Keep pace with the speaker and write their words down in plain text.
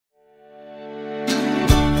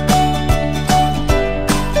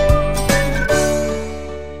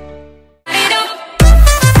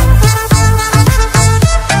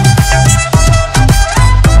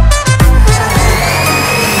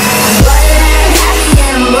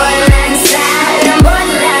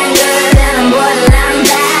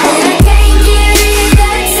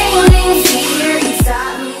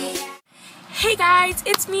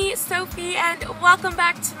Welcome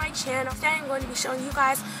back to my channel. Today I'm going to be showing you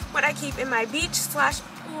guys what I keep in my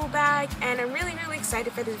beach/pool bag, and I'm really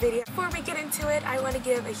excited for this video. Before we get into it, I want to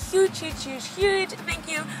give a huge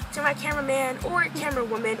thank you to my cameraman or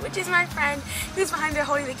camerawoman, which is my friend who's behind there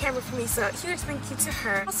holding the camera for me, so a huge thank you to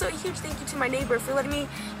her. Also a huge thank you to my neighbor for letting me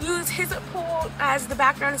use his pool as the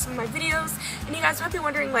background in some of my videos. And you guys might be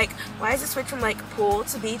wondering, like, why is it switch from like pool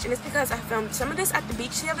to beach? And it's because I filmed some of this at the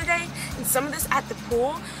beach the other day and some of this at the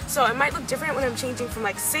pool, so it might look different when I'm changing from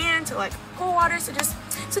like sand to like pool water, so just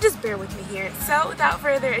bear with me here. So without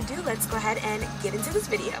further ado, let's go ahead and get into this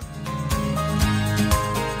video.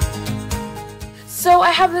 So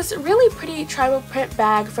I have this really pretty tribal print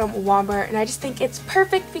bag from Walmart, and I just think it's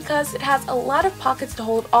perfect because it has a lot of pockets to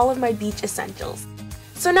hold all of my beach essentials.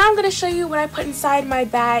 So now I'm going to show you what I put inside my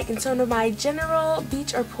bag and some of my general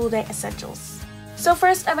beach or pool day essentials. So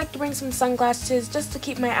first, I like to bring some sunglasses just to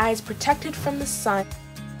keep my eyes protected from the sun.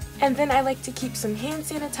 And then I like to keep some hand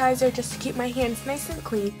sanitizer just to keep my hands nice and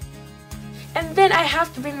clean. And then I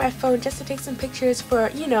have to bring my phone just to take some pictures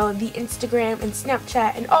for, you know, the Instagram and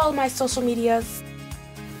Snapchat and all my social medias.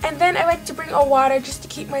 And then I like to bring a water just to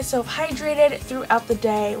keep myself hydrated throughout the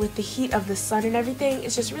day. With the heat of the sun and everything,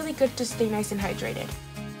 it's just really good to stay nice and hydrated.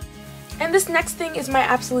 And this next thing is my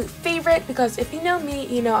absolute favorite, because if you know me,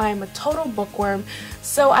 you know I am a total bookworm.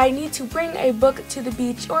 So I need to bring a book to the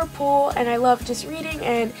beach or pool, and I love just reading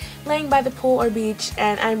and laying by the pool or beach.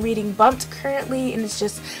 And I'm reading Bumped currently, and it's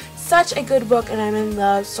just such a good book and I'm in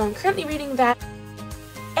love, so I'm currently reading that.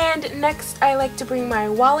 And next, I like to bring my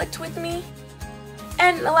wallet with me.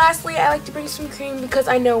 And lastly, I like to bring some cream because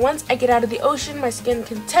I know once I get out of the ocean, my skin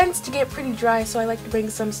tends to get pretty dry, so I like to bring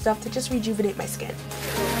some stuff to just rejuvenate my skin.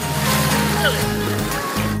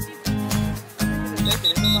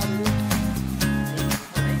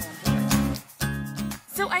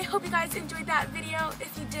 So I hope you guys enjoyed that video.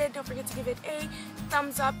 If you did, don't forget to give it a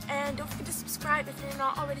thumbs up, and don't forget to subscribe if you're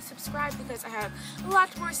not already subscribed, because I have a lot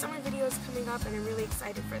more summer videos coming up and I'm really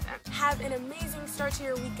excited for them. Have an amazing start to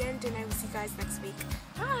your weekend, and I will see you guys next week.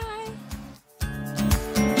 Bye!